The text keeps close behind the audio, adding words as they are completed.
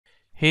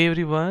Hey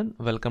everyone,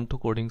 welcome to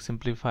Coding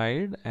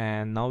Simplified,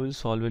 and now we'll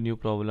solve a new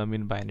problem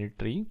in binary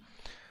tree.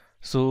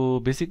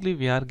 So basically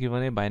we are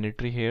given a binary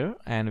tree here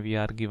and we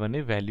are given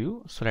a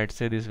value. So let's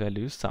say this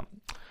value is sum.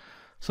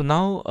 So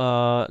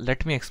now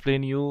let me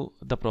explain you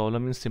the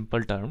problem in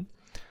simple term.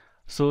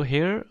 So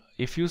here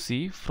if you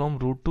see from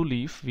root to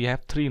leaf we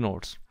have three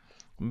nodes.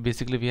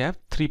 Basically we have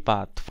three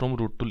paths from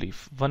root to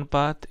leaf. One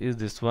path is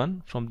this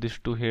one from this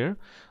to here.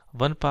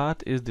 One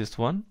path is this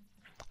one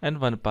and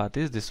one path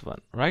is this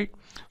one, right?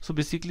 So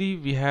basically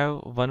we have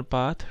one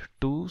path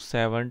 2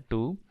 7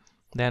 2,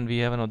 then we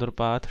have another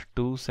path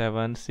 2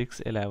 7 6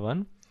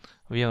 11,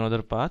 we have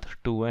another path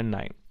 2 and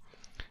 9.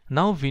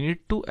 Now we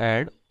need to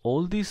add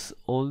all these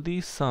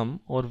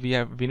sum, or we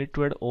need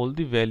to add all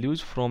the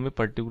values from a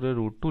particular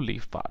root to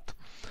leaf path.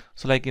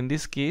 So like in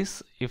this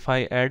case, if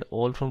I add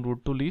all from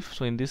root to leaf,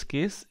 so in this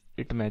case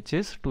it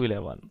matches to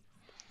 11.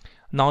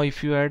 Now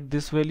if you add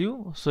this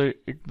value, so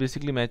it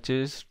basically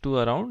matches to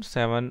around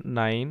 7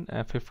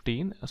 9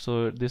 15,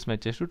 so this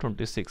matches to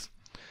 26.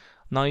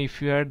 Now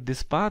if you add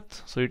this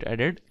path, so it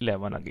added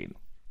 11 again.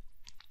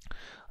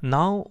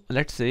 Now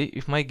let's say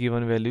if my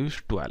given value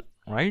is 12,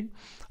 right?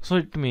 So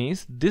it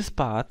means this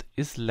path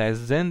is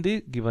less than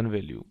the given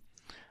value.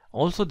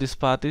 Also this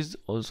path is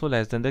also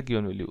less than the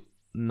given value.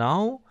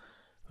 Now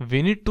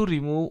we need to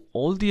remove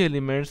all the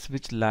elements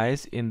which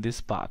lies in this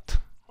path,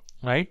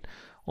 right,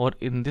 or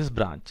in this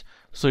branch.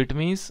 So it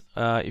means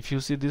if you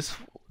see this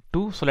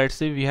 2, so let's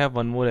say we have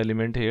one more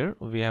element here,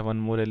 we have one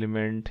more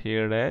element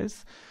here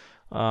as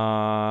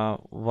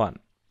 1,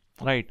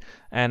 right,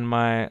 and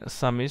my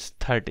sum is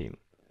 13.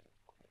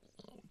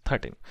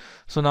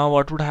 So now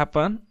what would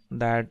happen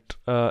that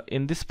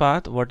in this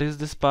path, what is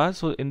this path?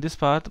 So in this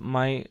path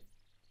my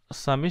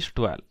sum is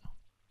 12,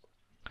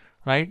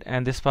 right,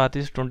 and this path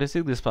is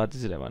 26, this path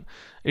is 11.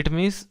 It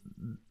means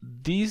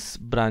these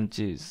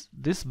branches,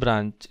 this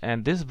branch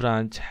and this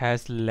branch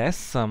has less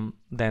sum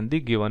than the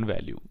given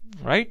value,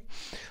 right?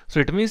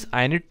 So it means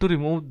I need to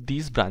remove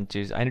these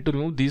branches, I need to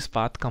remove this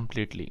path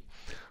completely.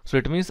 So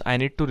it means I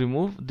need to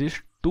remove this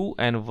 2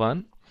 and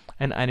 1,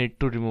 and I need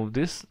to remove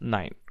this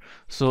 9.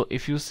 So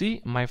if you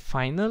see my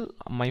final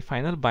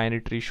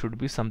binary tree should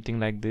be something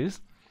like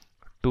this: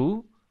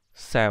 2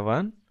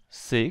 7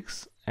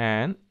 6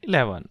 and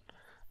 11,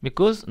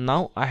 because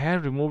now I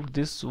have removed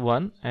this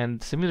one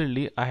and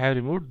similarly I have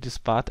removed this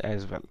path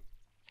as well,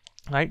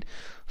 right?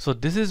 So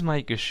this is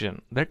my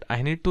question, that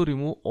I need to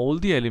remove all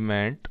the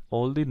element,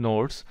 all the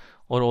nodes,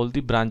 or all the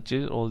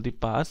branches, all the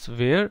paths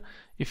where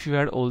if you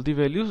add all the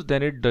values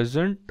then it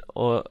doesn't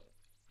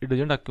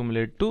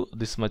accumulate to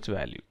this much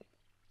value,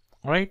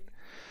 right?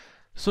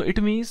 So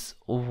it means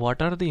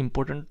what are the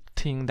important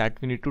thing that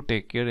we need to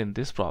take care in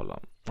this problem,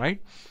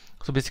 right?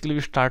 So basically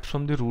we start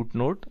from the root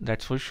node,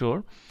 that's for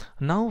sure.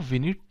 Now we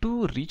need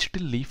to reach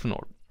till leaf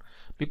node,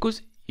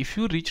 because if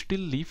you reach till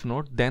leaf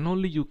node then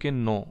only you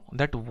can know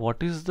that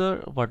what is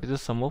the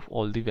sum of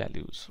all the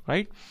values,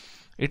 right?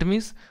 It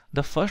means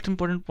the first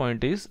important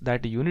point is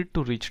that you need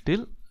to reach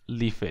till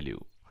leaf value.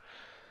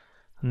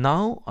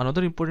 Now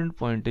another important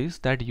point is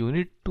that you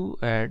need to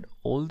add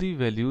all the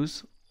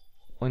values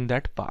on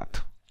that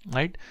path,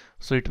 right?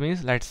 So it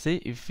means, let's say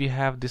if we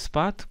have this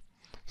path,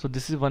 so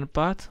this is one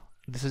path,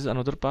 this is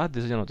another path,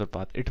 this is another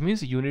path. It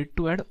means you need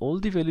to add all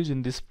the values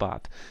in this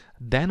path,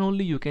 then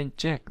only you can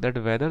check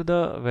that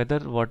whether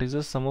what is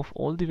the sum of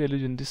all the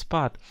values in this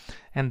path,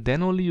 and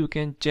then only you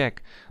can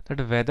check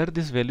that whether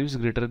this value is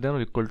greater than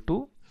or equal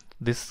to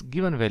this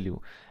given value,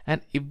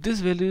 and if this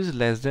value is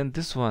less than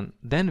this one,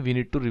 then we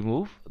need to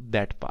remove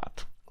that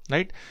path,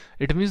 right?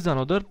 It means the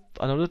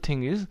another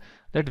thing is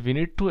that we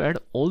need to add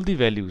all the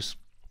values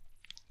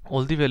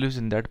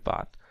in that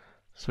path.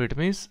 So it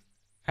means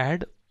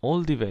add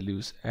all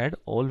values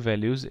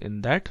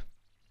in that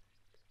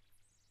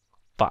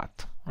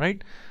path,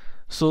 right?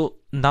 So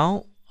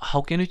now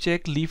how can you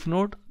check leaf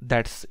node?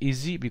 That's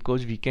easy,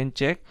 because we can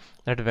check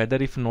that whether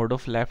if node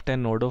of left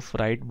and node of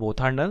right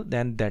both are null,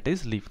 then that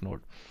is leaf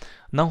node.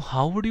 Now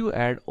how would you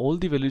add all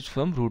the values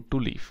from root to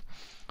leaf?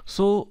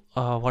 So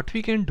what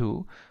we can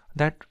do,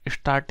 that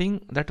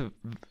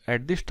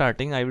at the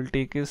starting I will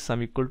take is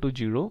sum equal to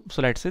 0.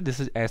 So let's say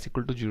this is s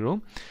equal to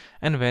 0,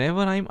 and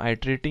whenever I'm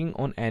iterating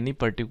on any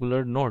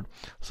particular node,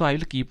 so I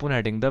will keep on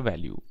adding the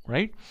value,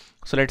 right?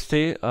 So let's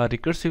say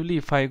recursively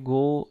if I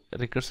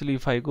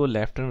go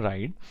left and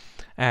right,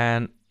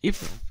 and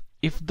if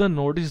the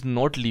node is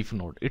not leaf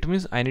node, it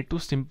means I need to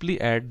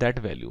simply add that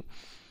value,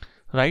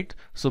 right?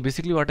 So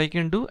basically what I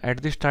can do,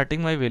 at the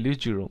starting my value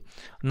is 0.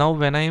 Now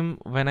when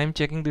I'm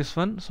checking this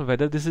one, so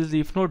whether this is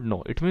leaf node,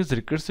 no, it means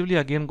recursively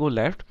again go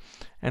left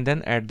and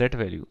then add that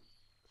value.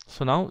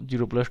 So now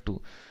 0 plus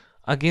 2,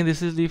 again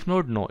this is leaf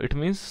node, no, it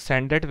means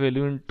send that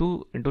value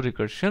into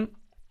recursion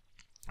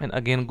and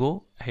again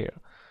go here.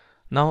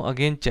 Now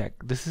again check,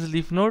 this is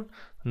leaf node,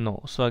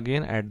 no, so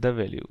again add the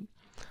value.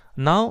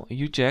 Now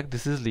you check,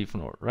 this is leaf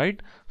node, right?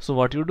 So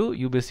what you do,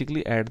 you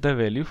basically add the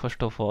value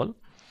first of all,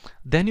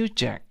 then you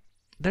check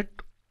that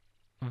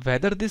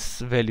whether this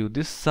value,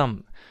 this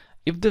sum,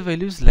 if the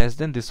value is less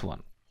than this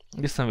one,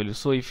 this sum value.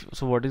 So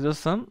what is the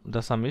sum?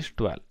 The sum is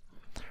 12.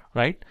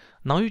 right?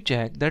 Now you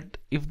check that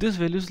if this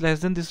value is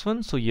less than this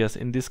one, so yes,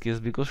 in this case,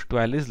 because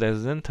 12 is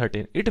less than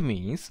 13, it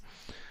means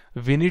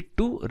we need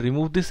to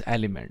remove this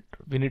element,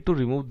 we need to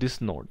remove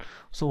this node.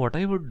 So what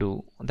I would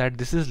do, that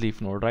this is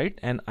leaf node, right?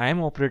 And I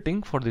am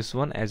operating for this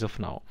one as of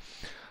now.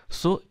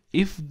 So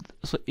if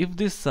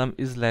this sum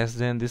is less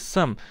than this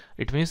sum,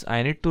 it means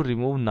I need to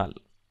remove null,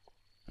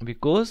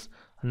 because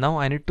now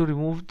I need to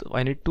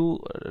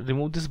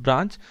remove this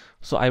branch.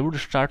 So I would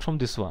start from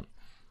this one,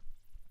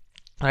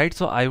 right?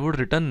 So I would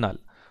return null.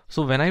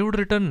 So when I would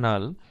return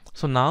null,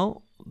 so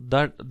now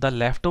the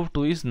left of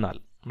 2 is null,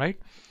 right?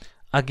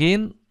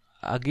 Again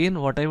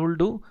what I will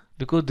do,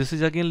 because this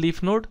is again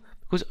leaf node,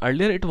 because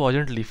earlier it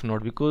wasn't leaf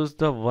node because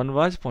the one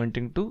was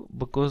pointing to,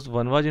 because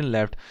one was in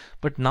left,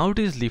 but now it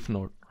is leaf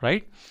node,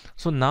 right?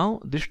 So now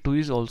this 2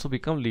 is also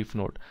become leaf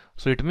node.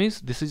 So it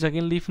means this is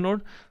again leaf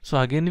node. So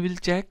again we'll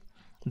check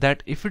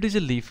that if it is a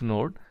leaf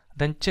node,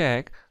 then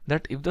check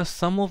that if the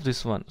sum of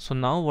this one, so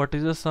now what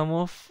is the sum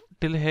of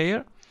till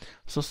here?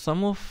 So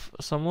sum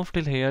of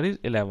till here is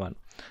 11.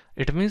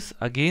 It means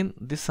again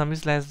this sum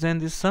is less than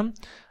this sum.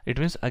 It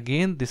means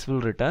again this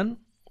will return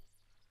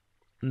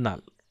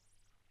null,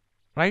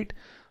 right?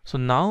 So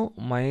now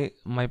my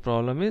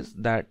problem is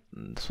that,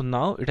 so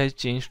now it has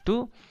changed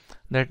to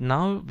that,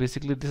 now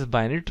basically this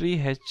binary tree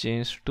has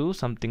changed to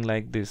something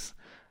like this,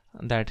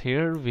 that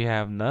here we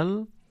have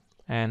null,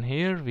 and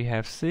here we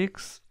have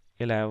 6,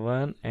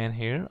 11, and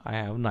here I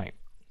have 9,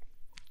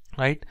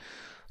 right?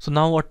 So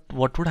now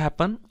what would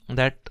happen,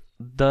 that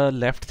the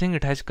left thing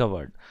it has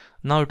covered,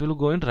 now it will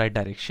go in right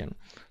direction.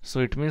 So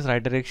it means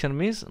right direction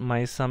means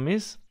my sum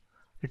is,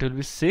 it will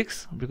be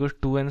 6, because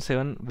 2 and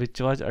 7 which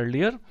was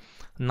earlier,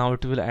 now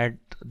it will add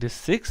this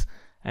 6,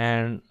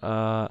 and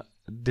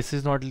this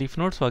is not leaf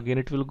node, so again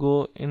it will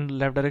go in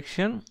left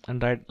direction,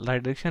 and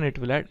right direction it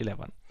will add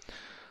 11.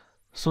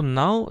 So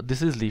now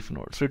this is leaf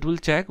node, so it will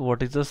check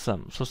what is the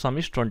sum. So sum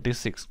is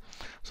 26.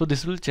 So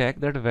this will check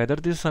that whether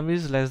this sum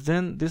is less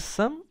than this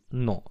sum.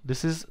 No,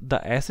 this is,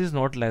 the s is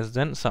not less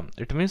than sum.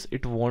 It means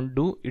it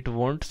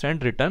won't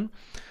send return,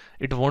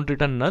 it won't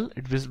return null,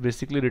 it will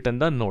basically return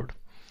the node,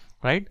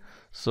 right?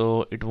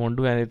 So it won't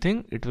do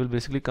anything, it will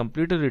basically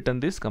completely return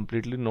this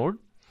completely node.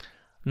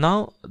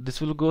 Now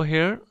this will go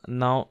here,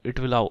 now it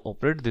will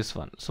operate this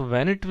one. So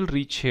when it will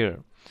reach here,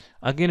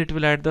 again it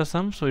will add the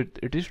sum, so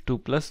it is 2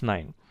 plus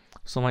 9.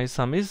 So my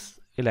sum is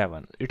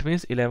 11. It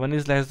means 11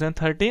 is less than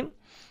 13.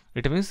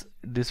 It means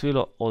this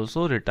will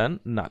also return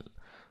null.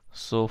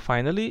 So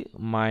finally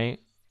my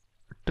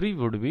tree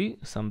would be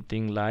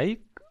something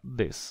like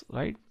this,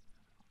 right?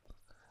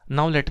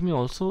 Now let me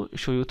also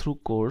show you through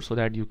code so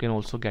that you can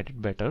also get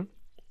it better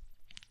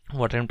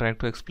what I'm trying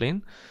to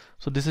explain.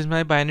 So this is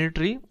my binary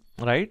tree,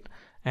 right?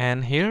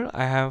 And here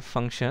I have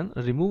function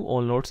remove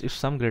all nodes if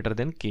sum greater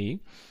than k.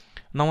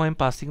 Now I'm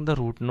passing the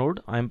root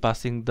node, I'm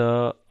passing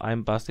the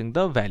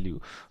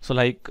value. So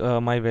like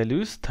my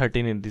value is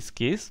 13 in this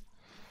case,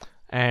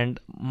 and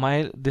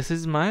this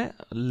is my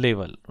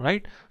level,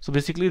 right? So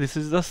basically this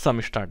is the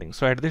sum starting.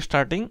 So at the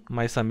starting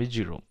my sum is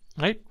 0,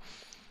 right?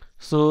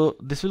 So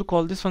this will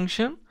call this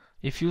function.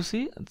 If you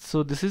see,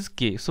 so this is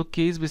k, so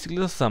k is basically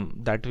the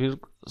sum that will,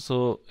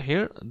 so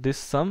here this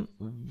sum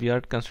we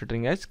are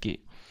considering as k,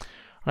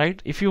 right?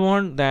 If you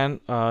want, then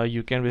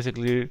you can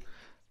basically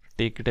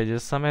take it as a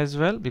sum as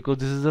well, because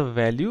this is the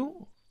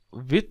value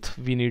with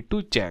we need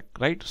to check,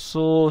 right?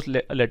 So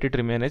let it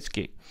remain as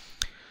k.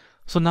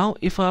 So now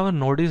if our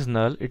node is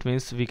null, it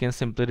means we can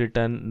simply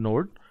return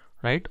node,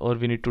 right? Or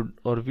we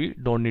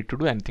don't need to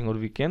do anything, or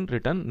we can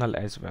return null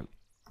as well.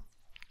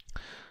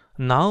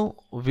 Now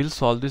we'll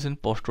solve this in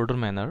post order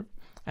manner,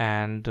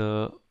 and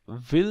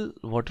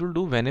what we'll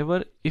do,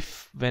 whenever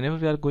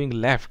we are going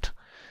left,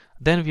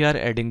 then we are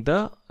adding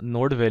the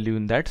node value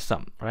in that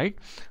sum, right?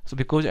 So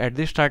because at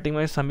the starting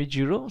my sum is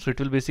 0, so it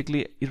will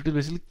basically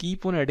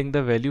keep on adding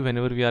the value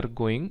whenever we are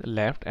going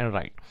left and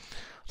right.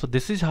 So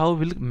this is how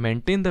we'll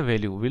maintain the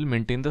value, we'll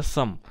maintain the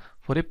sum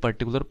for a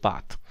particular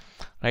path,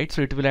 right?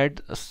 So it will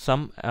add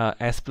some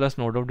s plus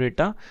node of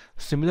data.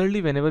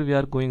 Similarly, whenever we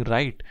are going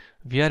right,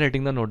 we are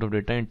adding the node of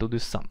data into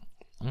this sum,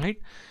 right?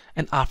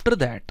 And after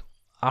that,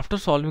 after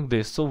solving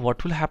this, so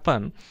what will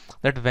happen,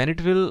 that when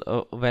it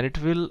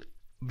will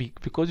be,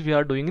 because we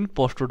are doing in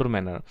post order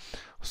manner,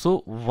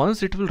 so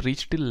once it will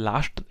reach the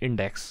last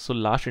index, so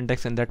last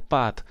index in that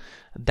path,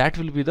 that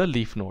will be the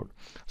leaf node.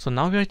 So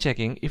now we are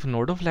checking if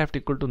node of left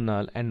equal to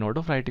null and node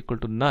of right equal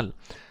to null,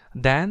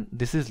 then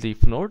this is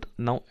leaf node.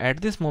 Now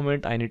at this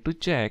moment I need to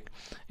check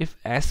if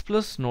s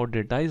plus node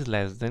data is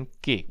less than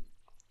k,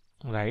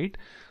 right?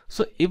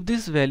 So if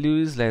this value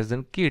is less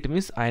than k, it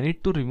means I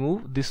need to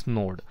remove this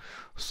node.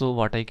 So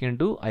what I can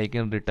do, I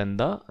can return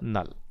the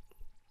null,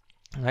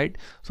 right?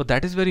 So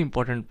that is very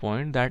important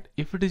point, that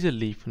if it is a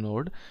leaf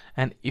node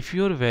and if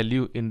your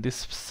value in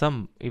this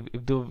sum, if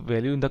the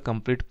value in the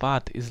complete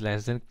path is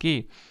less than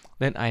k,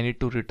 then I need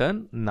to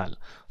return null.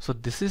 So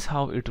this is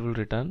how it will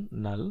return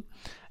null,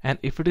 and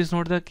if it is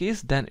not the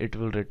case, then it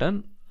will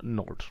return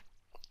node,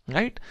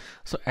 right?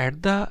 So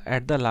at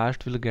the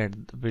last we'll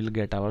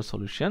get our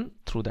solution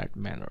through that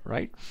manner,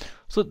 right?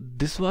 So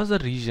this was the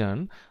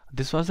reason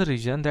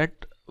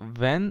that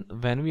when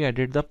we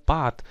added the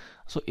path,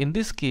 so in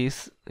this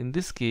case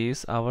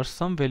our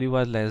sum value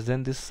was less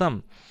than this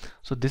sum,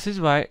 so this is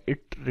why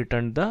it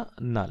returned the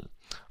null,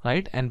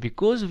 right? And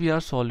because we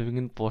are solving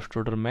in post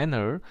order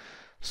manner,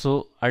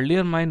 so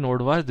earlier my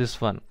node was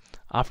this one,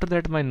 after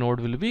that my node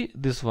will be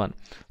this one,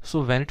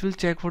 so when it will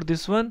check for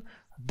this one,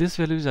 this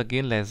value is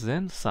again less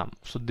than sum,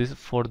 so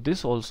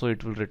this also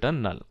it will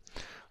return null.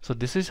 So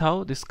this is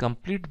how this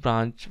complete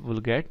branch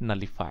will get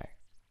nullified,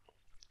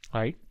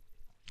 right?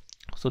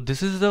 So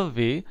this is the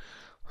way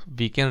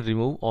we can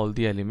remove all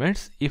the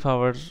elements if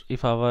our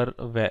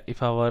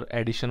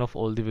addition of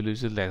all the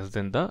values is less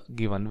than the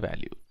given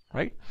value,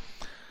 right?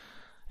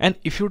 And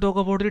if you talk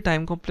about the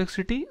time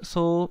complexity,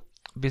 so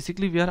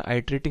basically we are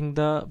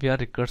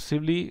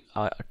recursively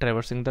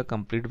traversing the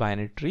complete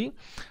binary tree.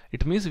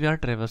 It means we are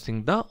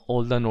traversing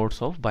all the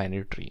nodes of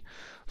binary tree,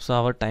 so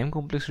our time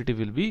complexity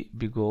will be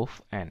big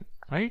of n,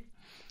 right?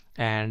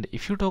 And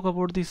if you talk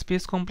about the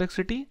space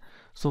complexity,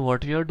 so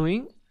what we are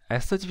doing,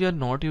 as such we are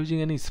not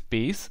using any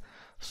space,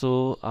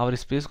 so our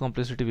space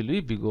complexity will be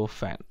big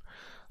of n.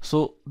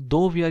 So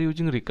though we are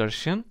using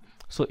recursion,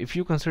 so if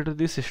you consider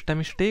this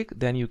system state,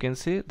 then you can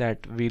say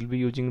that we'll be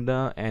using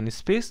the n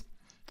space,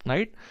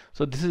 right?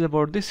 So this is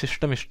about the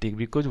system state.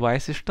 Because why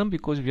system?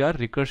 Because we are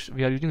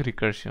using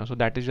recursion, so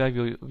that is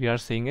why we are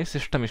saying a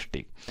system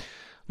state.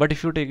 But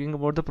if you're taking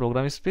about the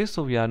program space,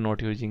 so we are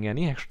not using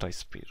any extra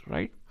space,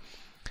 right?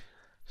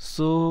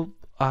 So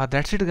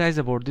that's it guys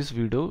about this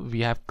video.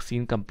 We have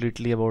seen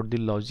completely about the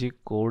logic,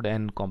 code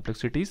and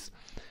complexities.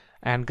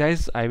 And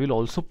guys, I will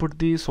also put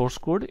the source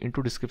code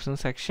into description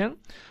section,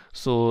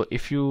 so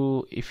if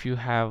you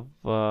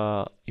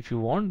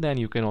want, then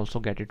you can also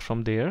get it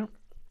from there.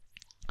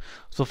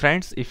 So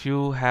friends, if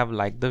you have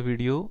liked the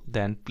video,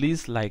 then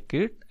please like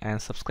it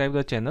and subscribe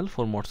the channel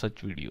for more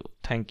such video.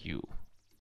 Thank you.